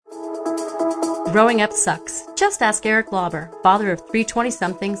Growing Up Sucks. Just ask Eric Lauber, father of three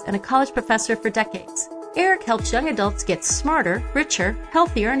 20-somethings and a college professor for decades. Eric helps young adults get smarter, richer,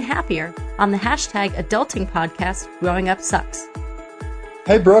 healthier, and happier on the hashtag adulting podcast, Growing Up Sucks.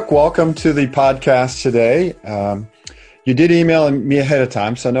 Hey, Brooke, welcome to the podcast today. You did email me ahead of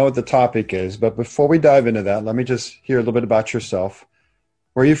time, so I know what the topic is. But before we dive into that, let me just hear a little bit about yourself.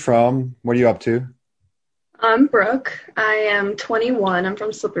 Where are you from? What are you up to? I'm Brooke. I am 21. I'm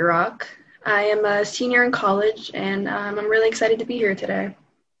from Slippery Rock. I am a senior in college, and I'm really excited to be here today.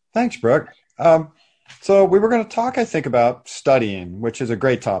 Thanks, Brooke. So we were going to talk, I think, about studying, which is a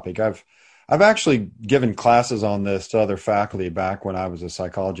great topic. I've actually given classes on this to other faculty back when I was a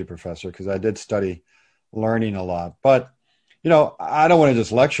psychology professor because I did study learning a lot. But, you know, I don't want to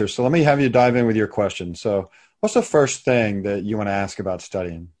just lecture, so let me have you dive in with your question. So what's the first thing that you want to ask about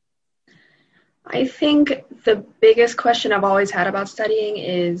studying? I think the biggest question I've always had about studying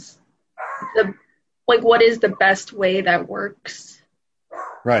is what is the best way that works?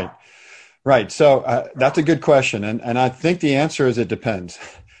 Right. So that's a good question. And I think the answer is it depends.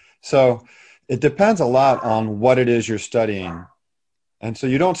 So it depends a lot on what it is you're studying. And so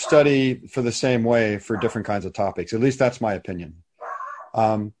you don't study for the same way for different kinds of topics. At least that's my opinion.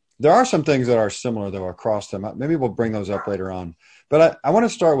 There are some things that are similar, though, across them. Maybe we'll bring those up later on. But I want to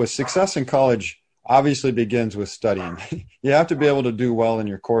start with success in college obviously begins with studying. You have to be able to do well in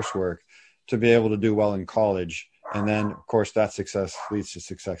your coursework to be able to do well in college. And then, of course, that success leads to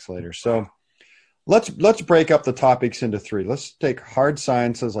success later. So let's break up the topics into three. Let's take hard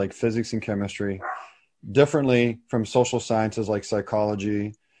sciences like physics and chemistry differently from social sciences like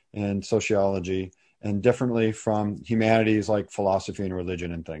psychology and sociology, and differently from humanities like philosophy and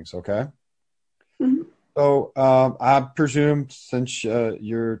religion and things, okay? Mm-hmm. So I presume since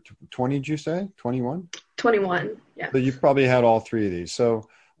you're 20, did you say? 21? 21, yeah. So you've probably had all three of these. So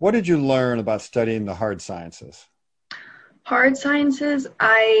what did you learn about studying the hard sciences? Hard sciences,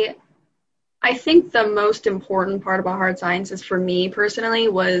 I think the most important part about hard sciences for me personally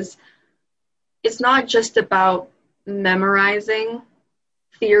was it's not just about memorizing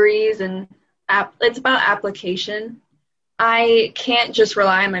theories and it's about application. I can't just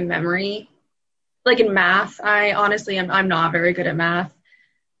rely on my memory. Like in math, I'm not very good at math.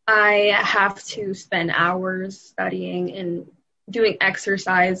 I have to spend hours studying and doing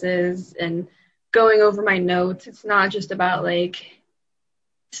exercises and going over my notes. It's not just about like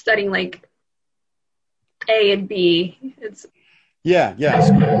studying like A and B. Yeah.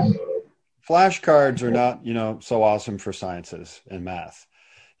 Flashcards are not, so awesome for sciences and math,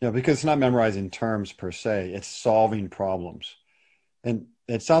 because it's not memorizing terms per se. It's solving problems. And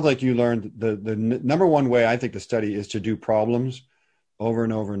it sounds like you learned the number one way I think to study is to do problems over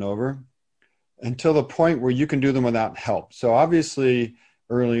and over and over until the point where you can do them without help. So obviously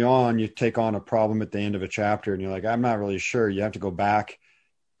early on, you take on a problem at the end of a chapter and you're like, I'm not really sure. You have to go back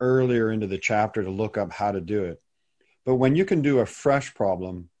earlier into the chapter to look up how to do it. But when you can do a fresh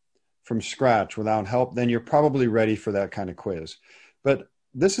problem from scratch without help, then you're probably ready for that kind of quiz. But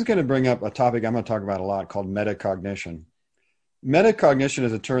this is going to bring up a topic I'm going to talk about a lot called metacognition. Metacognition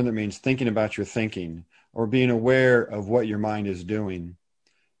is a term that means thinking about your thinking or being aware of what your mind is doing.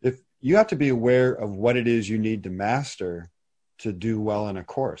 If you have to be aware of what it is you need to master to do well in a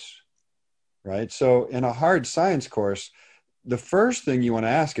course, right? So in a hard science course, the first thing you want to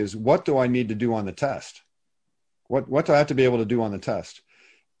ask is, what do I need to do on the test? What do I have to be able to do on the test?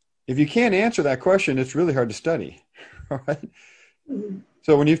 If you can't answer that question, it's really hard to study, right? Mm-hmm.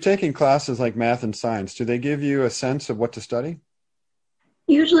 So when you've taken classes like math and science, do they give you a sense of what to study?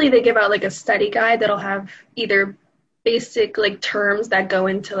 Usually they give out like a study guide that'll have either basic like terms that go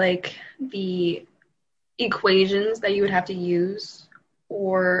into like the equations that you would have to use,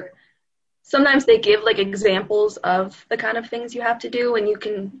 or sometimes they give like examples of the kind of things you have to do, and you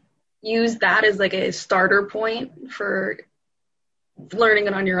can use that as like a starter point for learning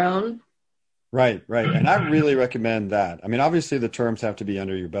it on your own. Right. And I really recommend that. I mean, obviously the terms have to be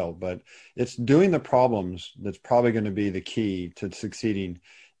under your belt, but it's doing the problems that's probably going to be the key to succeeding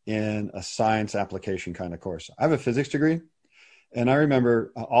in a science application kind of course. I have a physics degree, and I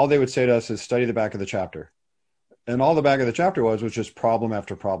remember all they would say to us is study the back of the chapter. And all the back of the chapter was just problem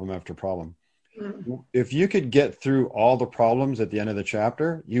after problem after problem. Mm-hmm. If you could get through all the problems at the end of the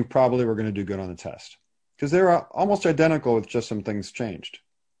chapter, you probably were going to do good on the test because they were almost identical with just some things changed.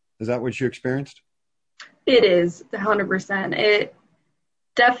 Is that what you experienced? It is 100%. It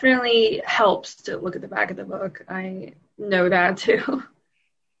definitely helps to look at the back of the book. I know that too.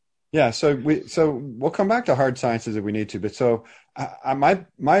 Yeah. So we'll come back to hard sciences if we need to. But so my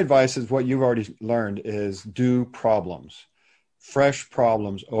advice is what you've already learned is do problems. fresh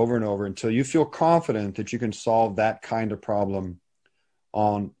problems over and over until you feel confident that you can solve that kind of problem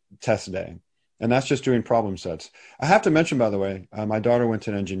on test day. And that's just doing problem sets. I have to mention, by the way, my daughter went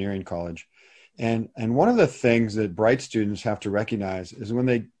to an engineering college. And one of the things that bright students have to recognize is when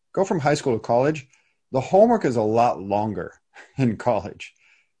they go from high school to college, the homework is a lot longer in college.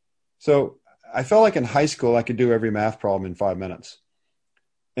 So I felt like in high school, I could do every math problem in 5 minutes.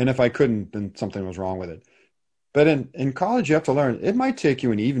 And if I couldn't, then something was wrong with it. But in college, you have to learn, it might take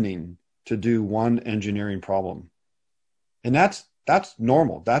you an evening to do one engineering problem. And that's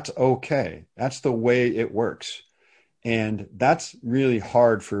normal. That's okay. That's the way it works. And that's really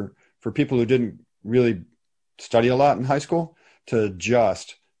hard for people who didn't really study a lot in high school to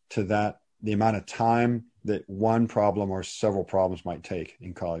adjust to the amount of time that one problem or several problems might take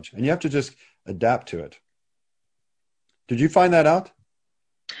in college. And you have to just adapt to it. Did you find that out?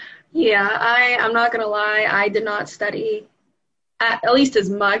 Yeah, I'm not going to lie. I did not study at least as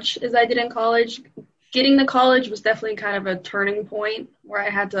much as I did in college. Getting to college was definitely kind of a turning point where I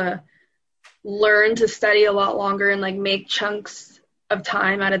had to learn to study a lot longer and like make chunks of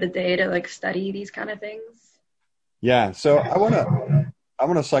time out of the day to like study these kind of things. Yeah. So I want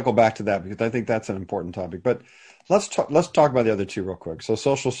to cycle back to that because I think that's an important topic, but let's talk about the other two real quick. So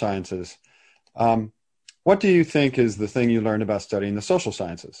social sciences, what do you think is the thing you learned about studying the social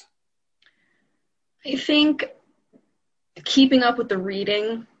sciences? I think keeping up with the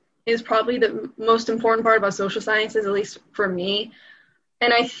reading is probably the most important part about social sciences, at least for me.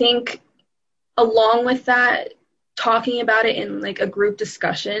 And I think along with that, talking about it in like a group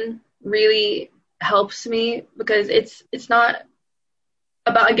discussion really helps me because it's not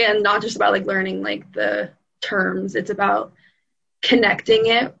about, again, not just about like learning like the terms. It's about connecting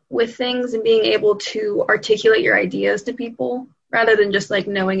it with things and being able to articulate your ideas to people rather than just like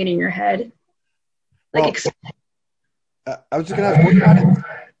knowing it in your head. Like, I was going to ask, what kind of,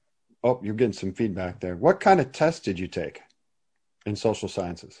 oh, you're getting some feedback there. What kind of tests did you take in social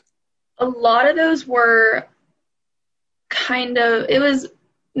sciences? A lot of those were it was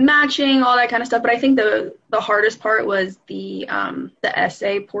matching, all that kind of stuff. But I think the hardest part was the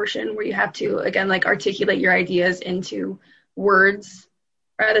essay portion where you have to, again, like articulate your ideas into words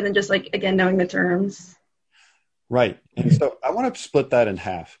rather than just like, again, knowing the terms. Right. And so I want to split that in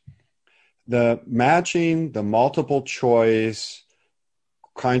half. The matching, the multiple choice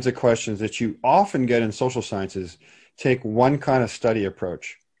kinds of questions that you often get in social sciences take one kind of study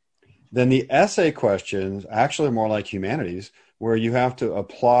approach. Then the essay questions actually are more like humanities, where you have to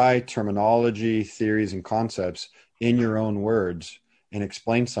apply terminology, theories, and concepts in your own words and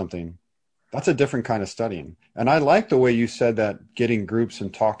explain something. That's a different kind of studying. And I like the way you said that, getting groups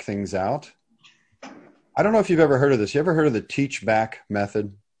and talk things out. I don't know if you've ever heard of this. You ever heard of the teach back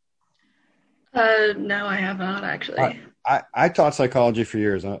method? No, I have not actually. I taught psychology for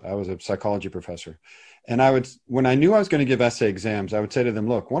years. I was a psychology professor. And when I knew I was going to give essay exams, I would say to them,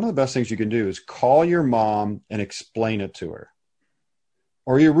 look, one of the best things you can do is call your mom and explain it to her,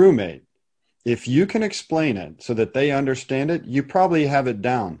 or your roommate. If you can explain it so that they understand it, you probably have it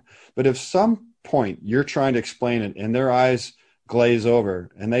down. But if some point you're trying to explain it and their eyes glaze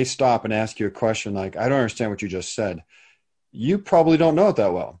over and they stop and ask you a question like, I don't understand what you just said, you probably don't know it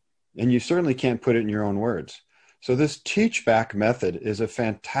that well. And you certainly can't put it in your own words. So this teach back method is a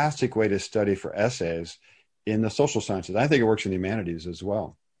fantastic way to study for essays in the social sciences. I think it works in the humanities as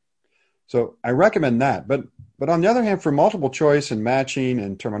well. So I recommend that. But on the other hand, for multiple choice and matching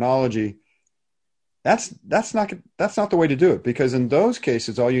and terminology, that's not the way to do it, because in those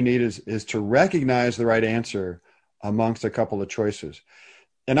cases, all you need is to recognize the right answer amongst a couple of choices.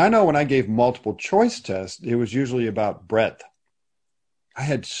 And I know when I gave multiple choice tests, it was usually about breadth. I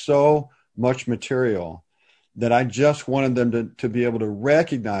had so much material that I just wanted them to be able to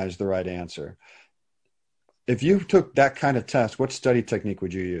recognize the right answer. If you took that kind of test, what study technique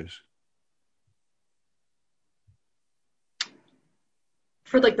would you use?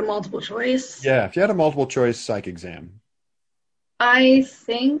 For like the multiple choice? Yeah, if you had a multiple choice psych exam. I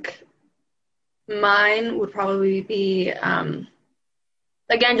think mine would probably be, again,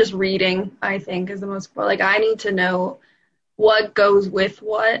 just reading, I think, is the most, like, I need to know what goes with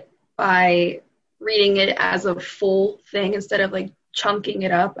what by reading it as a full thing instead of like chunking it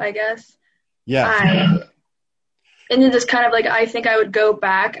up, I guess. Yeah. And then just kind of like, I think I would go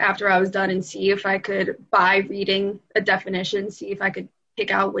back after I was done and see if I could, by reading a definition, see if I could pick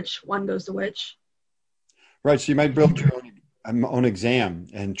out which one goes to which. Right. So you might build your own exam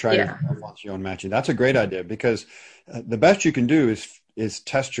and try to influence your own matching. That's a great idea, because the best you can do is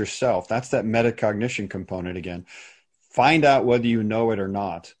test yourself. That's that metacognition component again. Find out whether you know it or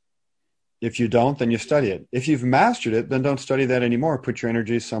not. If you don't, then you study it. If you've mastered it, then don't study that anymore. Put your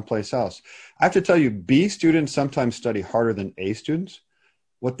energy someplace else. I have to tell you, B students sometimes study harder than A students.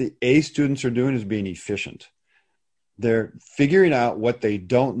 What the A students are doing is being efficient. They're figuring out what they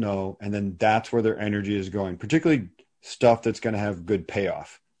don't know, and then that's where their energy is going, particularly stuff that's going to have good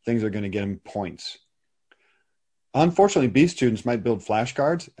payoff. Things are going to get them points. Unfortunately, B students might build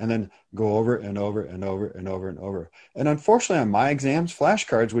flashcards and then go over and over and over and over and over. And unfortunately, on my exams,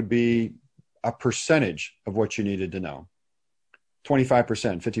 flashcards would be a percentage of what you needed to know. 25%,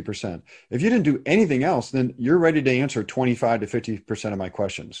 50%. If you didn't do anything else, then you're ready to answer 25 to 50% of my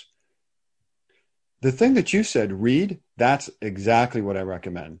questions. The thing that you said, read, that's exactly what I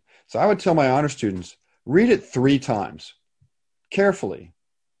recommend. So I would tell my honor students, read it 3 times, carefully.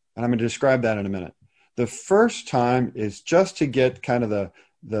 And I'm going to describe that in a minute. The first time is just to get kind of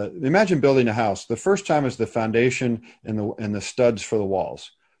imagine building a house. The first time is the foundation and the studs for the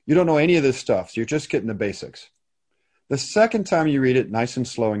walls. You don't know any of this stuff, so you're just getting the basics. The second time you read it, nice and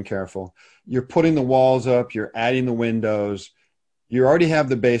slow and careful, you're putting the walls up, you're adding the windows, you already have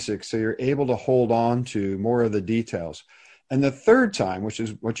the basics, so you're able to hold on to more of the details. And the third time, which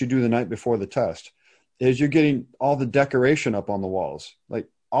is what you do the night before the test, is you're getting all the decoration up on the walls. Like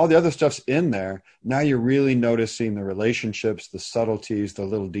all the other stuff's in there. Now you're really noticing the relationships, the subtleties, the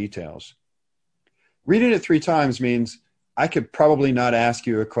little details. Reading it 3 times means I could probably not ask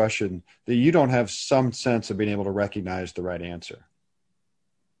you a question that you don't have some sense of being able to recognize the right answer.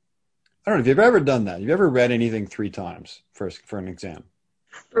 I don't know if you've ever done that. You've ever read anything 3 times for an exam?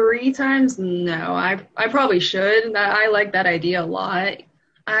 3 times? No, I probably should. I like that idea a lot.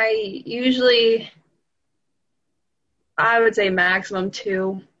 I would say maximum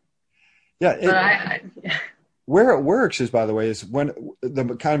 2. Yeah. Where it works is, by the way, is when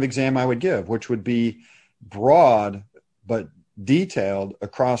the kind of exam I would give, which would be broad but detailed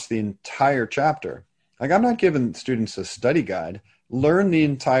across the entire chapter. Like I'm not giving students a study guide. Learn the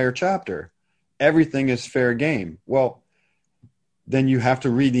entire chapter. Everything is fair game. Well, then you have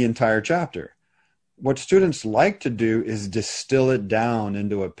to read the entire chapter. What students like to do is distill it down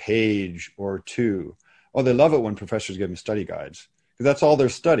into a page or 2. Oh, they love it when professors give them study guides because that's all they're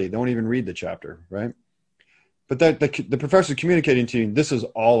study. They won't even read the chapter, right? But the professor's communicating to you, this is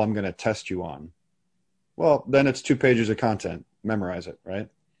all I'm going to test you on. Well, then it's 2 pages of content. Memorize it, right?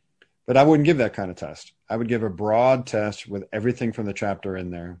 But I wouldn't give that kind of test. I would give a broad test with everything from the chapter in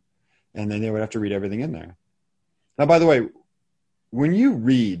there, and then they would have to read everything in there. Now, by the way, when you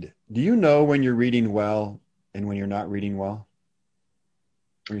read, do you know when you're reading well and when you're not reading well?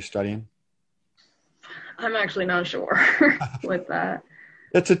 When you're studying? I'm actually not sure with that.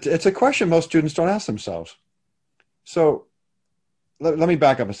 It's a question most students don't ask themselves. So let me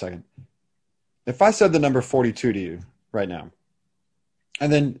back up a second. If I said the number 42 to you right now,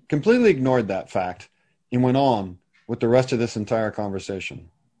 and then completely ignored that fact and went on with the rest of this entire conversation,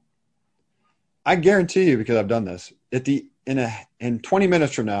 I guarantee you, because I've done this, in 20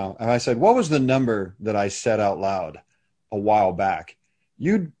 minutes from now, if I said, what was the number that I said out loud a while back?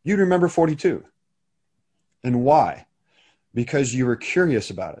 You'd remember 42. And why? Because you were curious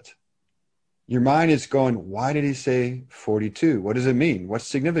about it. Your mind is going, why did he say 42? What does it mean? What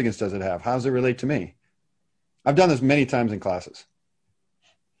significance does it have? How does it relate to me? I've done this many times in classes.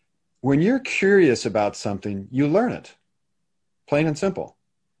 When you're curious about something, you learn it. Plain and simple.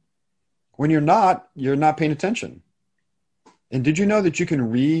 When you're not paying attention. And did you know that you can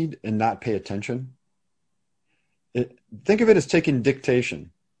read and not pay attention? Think of it as taking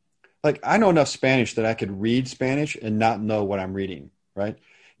dictation. Like I know enough Spanish that I could read Spanish and not know what I'm reading, right?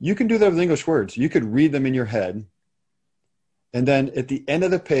 You can do that with English words. You could read them in your head and then at the end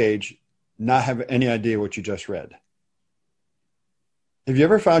of the page, not have any idea what you just read. Have you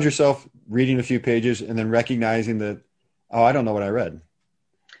ever found yourself reading a few pages and then recognizing that, oh, I don't know what I read?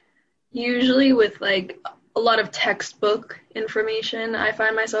 Usually with like a lot of textbook information, I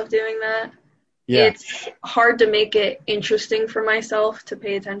find myself doing that. Yeah. It's hard to make it interesting for myself to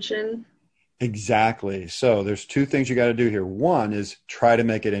pay attention. Exactly. So there's 2 things you got to do here. One is try to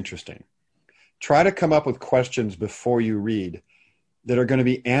make it interesting. Try to come up with questions before you read that are going to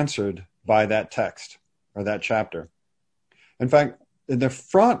be answered by that text or that chapter. In fact, in the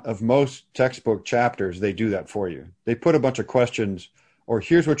front of most textbook chapters, they do that for you. They put a bunch of questions or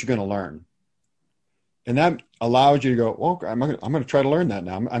here's what you're going to learn. And that allows you to go, well, I'm going to try to learn that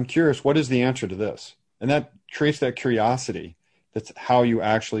now. I'm curious, what is the answer to this? And that creates that curiosity. That's how you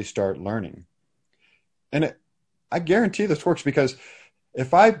actually start learning. And I guarantee this works because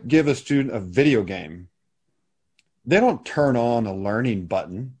if I give a student a video game, they don't turn on a learning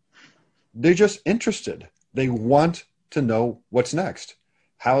button. They're just interested. They want to know what's next.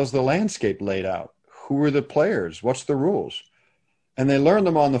 How's the landscape laid out? Who are the players? What's the rules? And they learn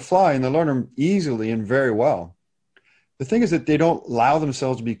them on the fly, and they learn them easily and very well. The thing is that they don't allow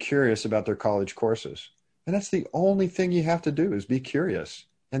themselves to be curious about their college courses. And that's the only thing you have to do is be curious,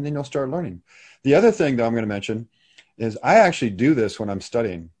 and then you'll start learning. The other thing that I'm going to mention is I actually do this when I'm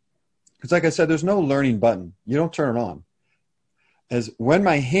studying. Because like I said, there's no learning button. You don't turn it on. As when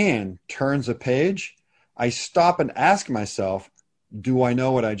my hand turns a page, I stop and ask myself, do I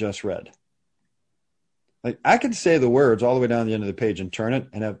know what I just read? Like I could say the words all the way down the end of the page and turn it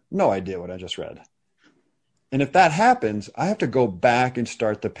and have no idea what I just read. And if that happens, I have to go back and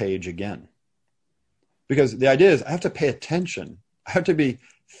start the page again. Because the idea is I have to pay attention. I have to be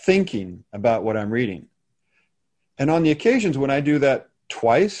thinking about what I'm reading. And on the occasions when I do that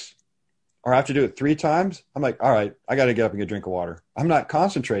twice, or I have to do it 3 times, I'm like, all right, I got to get up and get a drink of water. I'm not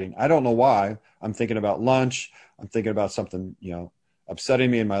concentrating. I don't know why. I'm thinking about lunch. I'm thinking about something,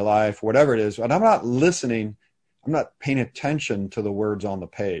 upsetting me in my life, whatever it is. And I'm not listening. I'm not paying attention to the words on the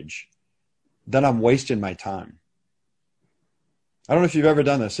page. Then I'm wasting my time. I don't know if you've ever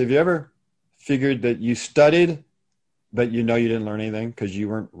done this. Have you ever figured that you studied, but you didn't learn anything because you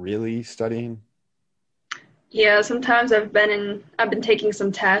weren't really studying? Yeah, sometimes I've been taking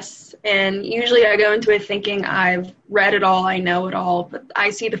some tests, and usually I go into it thinking I've read it all, I know it all, but I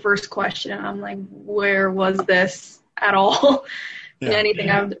see the first question and I'm like, where was this at all in anything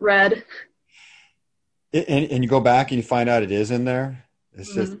I've read? And you go back and you find out it is in there.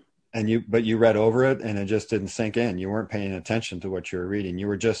 It's just, but you read over it and it just didn't sink in. You weren't paying attention to what you were reading. You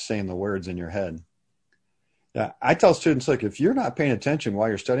were just saying the words in your head. Yeah, I tell students, look, if you're not paying attention while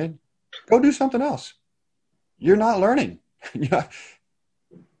you're studying, go do something else. You're not learning.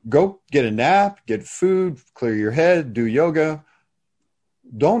 Go get a nap, get food, clear your head, do yoga.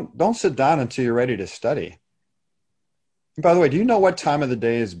 Don't sit down until you're ready to study. And by the way, do you know what time of the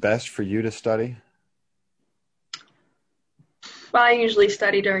day is best for you to study? Well, I usually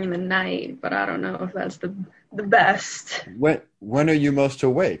study during the night, but I don't know if that's the best. When are you most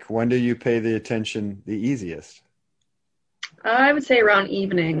awake? When do you pay the attention the easiest? I would say around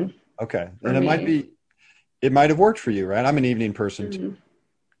evening. Okay. And it might have worked for you, right? I'm an evening person too.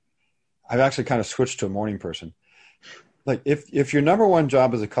 I've actually kind of switched to a morning person. Like if your number one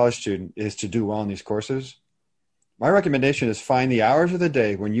job as a college student is to do well in these courses, my recommendation is find the hours of the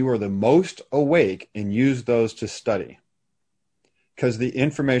day when you are the most awake and use those to study. Because the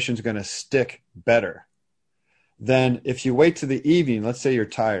information is going to stick better than if you wait to the evening. Let's say you're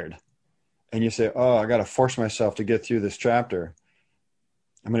tired and you say, oh, I got to force myself to get through this chapter.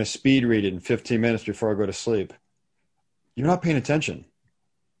 I'm going to speed read it in 15 minutes before I go to sleep. You're not paying attention.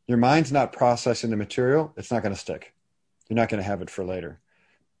 Your mind's not processing the material. It's not going to stick. You're not going to have it for later.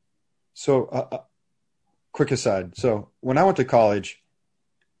 So quick aside. So when I went to college,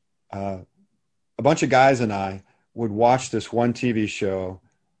 a bunch of guys and I would watch this one TV show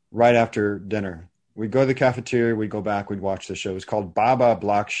right after dinner. We'd go to the cafeteria, we'd go back, we'd watch the show. It was called Baba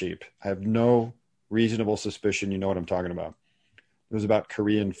Black Sheep. I have no reasonable suspicion you know what I'm talking about. It was about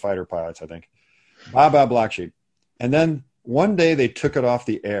Korean fighter pilots, I think. Baba Black Sheep. And then one day they took it off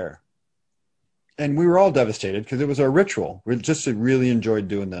the air. And we were all devastated because it was our ritual. We just really enjoyed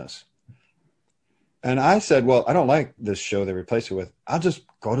doing this. And I said, well, I don't like this show they replaced it with. I'll just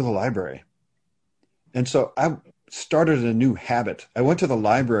go to the library. And so I started a new habit. I went to the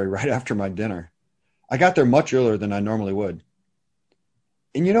library right after my dinner. I got there much earlier than I normally would.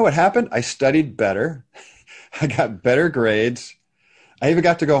 And you know what happened? I studied better. I got better grades. I even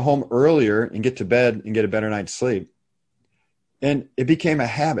got to go home earlier and get to bed and get a better night's sleep. And it became a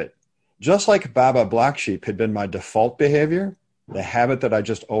habit. Just like Baba Black Sheep had been my default behavior, the habit that I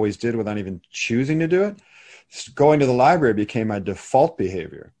just always did without even choosing to do it, going to the library became my default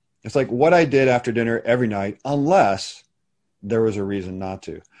behavior. It's like what I did after dinner every night, unless there was a reason not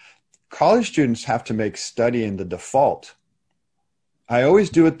to. College students have to make studying the default. I always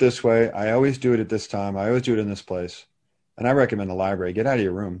do it this way. I always do it at this time. I always do it in this place. And I recommend the library. Get out of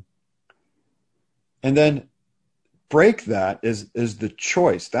your room. And then break that is the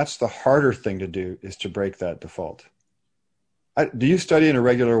choice. That's the harder thing to do, is to break that default. Do you study in a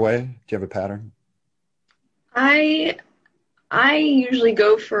regular way? Do you have a pattern? I usually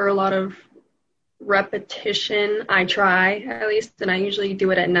go for a lot of repetition. I try, at least, and I usually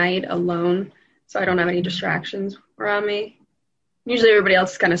do it at night alone, so I don't have any distractions around me. Usually everybody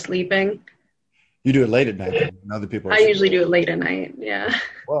else is kind of sleeping. You do it late at night, and other people are I sleeping. usually do it late at night, yeah.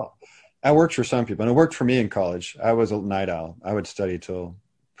 Well, that works for some people, and it worked for me in college. I was a night owl. I would study till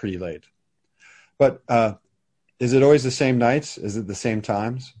pretty late. But is it always the same nights? Is it the same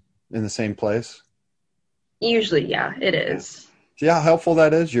times in the same place? Usually, yeah, it is. See how helpful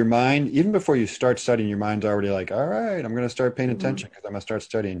that is? Your mind, even before you start studying, your mind's already like, all right, I'm going to start paying attention because I'm going to start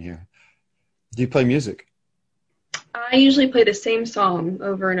studying here. Do you play music? I usually play the same song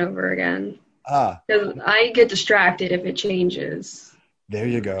over and over again Ah, because I get distracted if it changes. there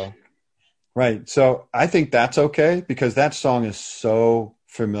you go. Right. So I think that's okay because that song is so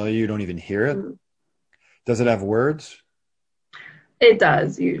familiar you don't even hear it. Mm. Does it have words? It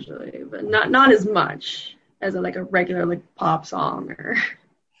does usually, but not as much as like a regular like pop song or.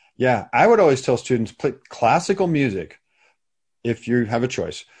 Yeah, I would always tell students play classical music if you have a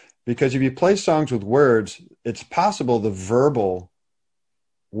choice. Because if you play songs with words, it's possible the verbal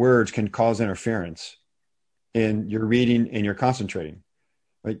words can cause interference in your reading and your concentrating.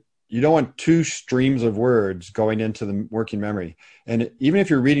 Right? You don't want two streams of words going into the working memory. And even if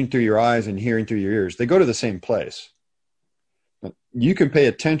you're reading through your eyes and hearing through your ears, they go to the same place. You can pay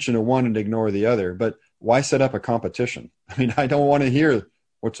attention to one and ignore the other, but why set up a competition? I mean, I don't want to hear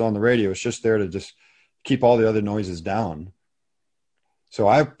what's on the radio. It's just there to just keep all the other noises down. So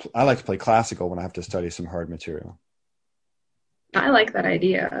I like to play classical when I have to study some hard material. I like that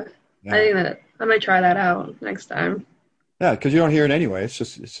idea. Yeah. I think that I might try that out next time. Yeah, because you don't hear it anyway. It's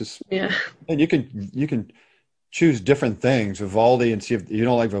just, Yeah. and you can choose different things, Vivaldi, and see if you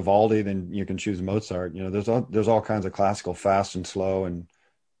don't like Vivaldi, then you can choose Mozart. You know, there's all kinds of classical, fast and slow, and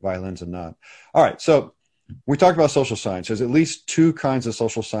violins and not. All right, so we talked about social science. There's at least two kinds of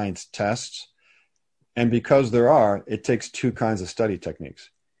social science tests, and because there are, it takes two kinds of study techniques.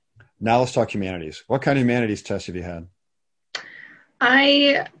 Now let's talk humanities. What kind of humanities tests have you had?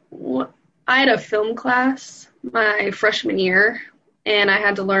 I had a film class my freshman year, and I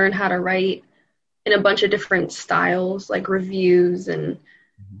had to learn how to write in a bunch of different styles, like reviews and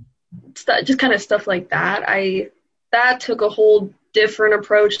just kind of stuff like that. That took a whole different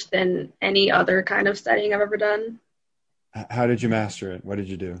approach than any other kind of studying I've ever done. How did you master it? What did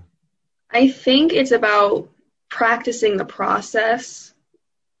you do? I think it's about practicing the process.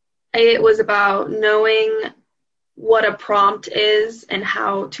 It was about knowing what a prompt is and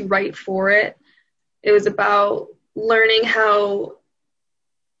how to write for it. It was about learning how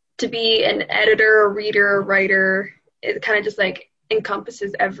to be an editor, a reader, a writer. It kind of just like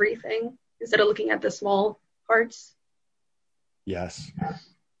encompasses everything instead of looking at the small parts. Yes.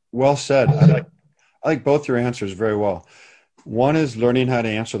 Well said. I like both your answers very well. One is learning how to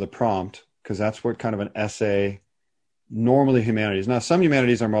answer the prompt, because that's what kind of an essay, normally humanities. Now, some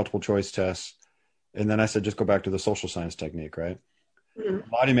humanities are multiple choice tests. And then I said, just go back to the social science technique, right?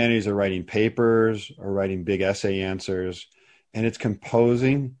 Mm-hmm. A lot of humanities are writing papers or writing big essay answers, and it's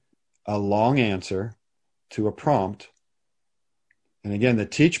composing a long answer to a prompt. And again, the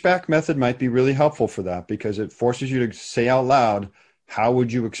teach back method might be really helpful for that because it forces you to say out loud, how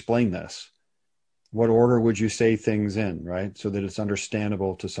would you explain this? What order would you say things in, right? So that it's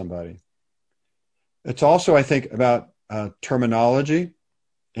understandable to somebody. It's also, I think, about terminology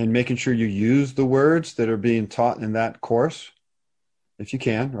and making sure you use the words that are being taught in that course, if you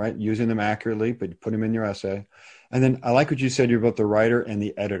can, right? Using them accurately, but put them in your essay. And then I like what you said, you're both the writer and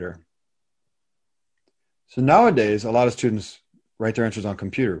the editor. So nowadays, a lot of students write their answers on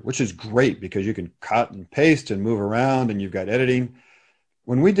computer, which is great because you can cut and paste and move around and you've got editing.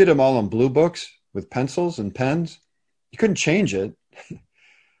 When we did them all on blue books with pencils and pens, you couldn't change it.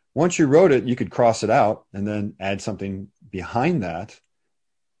 Once you wrote it, you could cross it out and then add something behind that.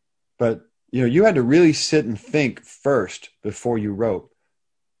 But you had to really sit and think first before you wrote.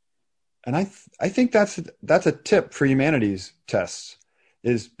 And I think that's a tip for humanities tests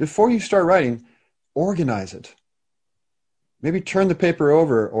is before you start writing, organize it. Maybe turn the paper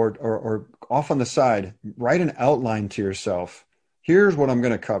over or off on the side. Write an outline to yourself. Here's what I'm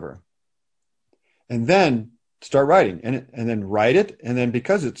going to cover. And then start writing and then write it. And then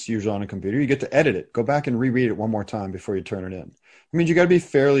because it's usually on a computer, you get to edit it. Go back and reread it one more time before you turn it in. I mean, you got to be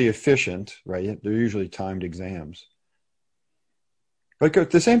fairly efficient, right? They're usually timed exams.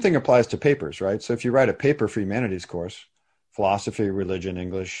 But the same thing applies to papers, right? So if you write a paper for humanities course, philosophy, religion,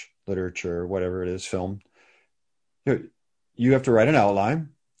 English, literature, whatever it is, film, you have to write an outline.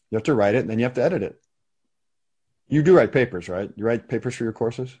 You have to write it, and then you have to edit it. You do write papers, right? You write papers for your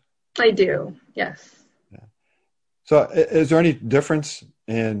courses? I do, yes. Yeah. So is there any difference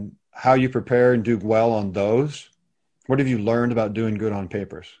in how you prepare and do well on those? What have you learned about doing good on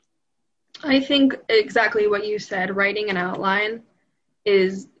papers? I think exactly what you said. Writing an outline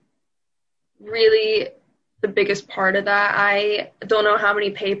is really the biggest part of that. I don't know how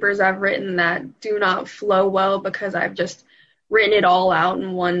many papers I've written that do not flow well because I've just written it all out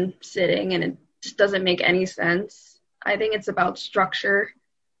in one sitting and it just doesn't make any sense. I think it's about structure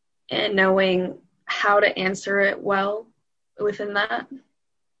and knowing how to answer it well within that.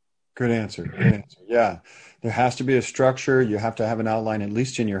 Good answer. Good answer. Yeah. There has to be a structure. You have to have an outline, at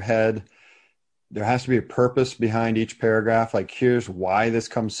least in your head. There has to be a purpose behind each paragraph. Like, here's why this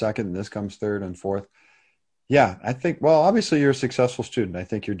comes second and this comes third and fourth. Yeah, I think, well, obviously you're a successful student. I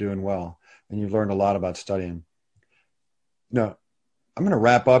think you're doing well and you've learned a lot about studying. No, I'm going to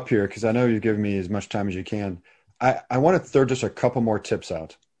wrap up here because I know you've given me as much time as you can. I want to throw just a couple more tips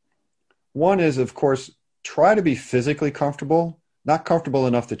out. One is, of course, try to be physically comfortable, not comfortable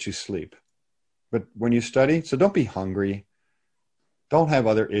enough that you sleep. But when you study, so don't be hungry. Don't have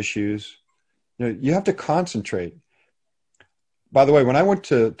other issues. You know, you have to concentrate. By the way, when I went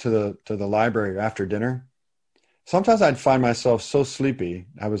to the library after dinner, sometimes I'd find myself so sleepy.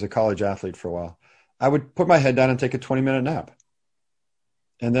 I was a college athlete for a while. I would put my head down and take a 20-minute nap.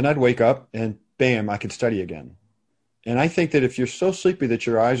 And then I'd wake up and bam, I could study again. And I think that if you're so sleepy that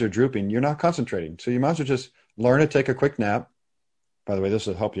your eyes are drooping, you're not concentrating. So you might as well just learn to take a quick nap. By the way, this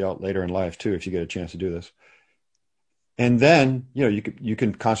will help you out later in life too if you get a chance to do this. And then, you know, you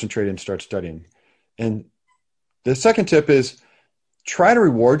can concentrate and start studying. And the second tip is try to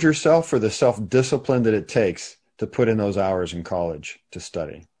reward yourself for the self-discipline that it takes to put in those hours in college to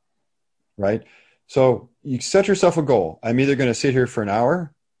study, right? So you set yourself a goal. I'm either going to sit here for an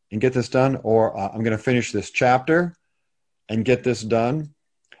hour and get this done, or I'm going to finish this chapter and get this done.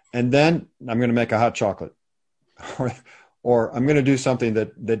 And then I'm going to make a hot chocolate or I'm going to do something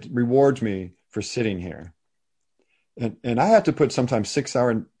that rewards me for sitting here. And I had to put sometimes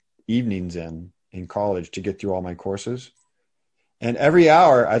 6-hour evenings in college to get through all my courses. And every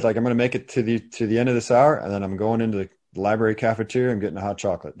hour I'm going to make it to the end of this hour. And then I'm going into the library cafeteria and getting a hot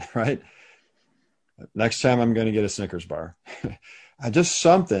chocolate, right? Next time I'm going to get a Snickers bar. Just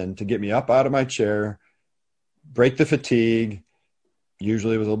something to get me up out of my chair, break the fatigue,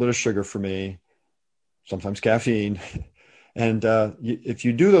 usually with a little bit of sugar for me, sometimes caffeine. And if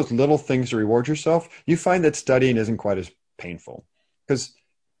you do those little things to reward yourself, you find that studying isn't quite as painful because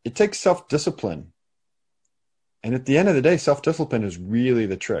it takes self-discipline. And at the end of the day, self-discipline is really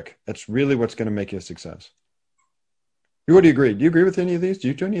the trick. That's really what's going to make you a success. What do you agree? Do you agree with any of these? Do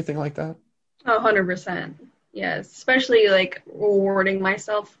you do anything like that? Oh, 100%. Yes, especially like rewarding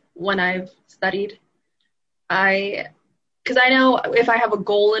myself when I've studied. Because I know if I have a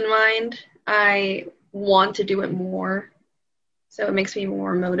goal in mind, I want to do it more. So it makes me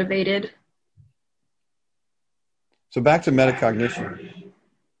more motivated. So back to metacognition.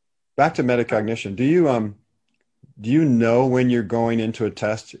 Do you know when you're going into a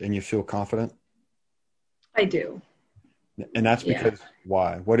test and you feel confident? I do. And that's because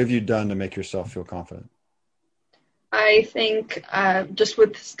why? What have you done to make yourself feel confident? I think just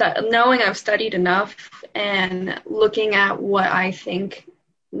with knowing I've studied enough and looking at what I think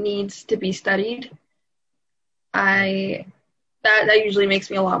needs to be studied, that usually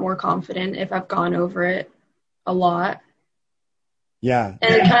makes me a lot more confident if I've gone over it a lot. Yeah.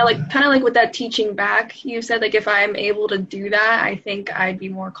 And kind of like with that teaching back, you said, like, if I'm able to do that, I think I'd be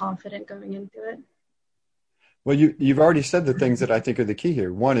more confident going into it. Well, you've already said the things that I think are the key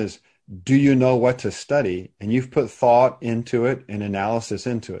here. One is, do you know what to study? And you've put thought into it and analysis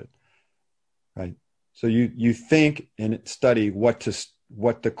into it, right? So you think and study what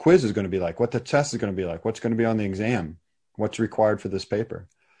the quiz is going to be like, what the test is going to be like, what's going to be on the exam, what's required for this paper.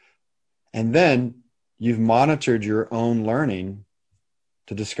 And then you've monitored your own learning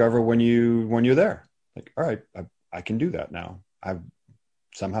to discover when you're there. Like, all right, I can do that now. I've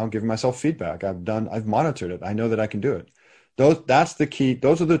somehow given myself feedback. I've monitored it. I know that I can do it. That's the key.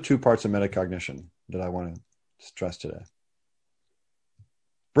 Those are the two parts of metacognition that I want to stress today.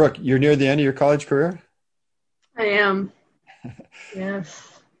 Brooke, you're near the end of your college career? I am.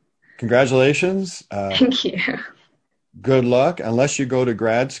 Yes. Congratulations. Thank you. Good luck. Unless you go to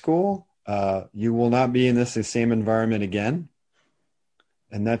grad school, you will not be in the same environment again.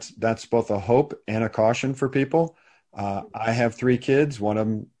 And that's both a hope and a caution for people. I have 3 kids. One of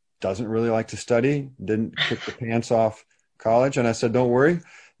them doesn't really like to study, didn't kick the pants off college. And I said, don't worry,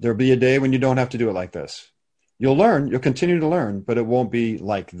 there'll be a day when you don't have to do it like this. You'll learn, you'll continue to learn, but it won't be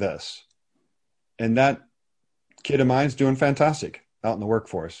like this. And that kid of mine's doing fantastic out in the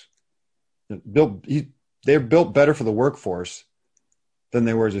workforce. They're built better for the workforce than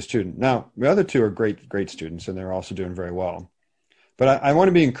they were as a student. Now, the other 2 are great students, and they're also doing very well. But I want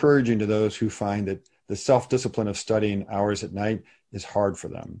to be encouraging to those who find that the self-discipline of studying hours at night is hard for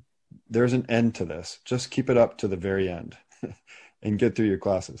them. There's an end to this. Just keep it up to the very end and get through your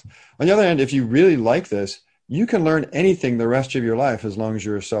classes. On the other hand, if you really like this, you can learn anything the rest of your life as long as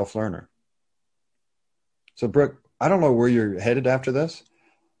you're a self-learner. So, Brooke, I don't know where you're headed after this,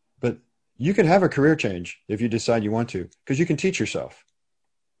 but you can have a career change if you decide you want to, because you can teach yourself,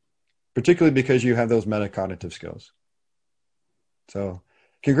 particularly because you have those metacognitive skills. So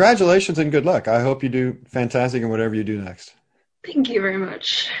congratulations and good luck. I hope you do fantastic in whatever you do next. Thank you very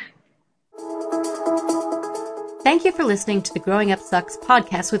much. Thank you for listening to the Growing Up Sucks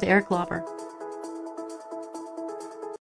podcast with Eric Lauber.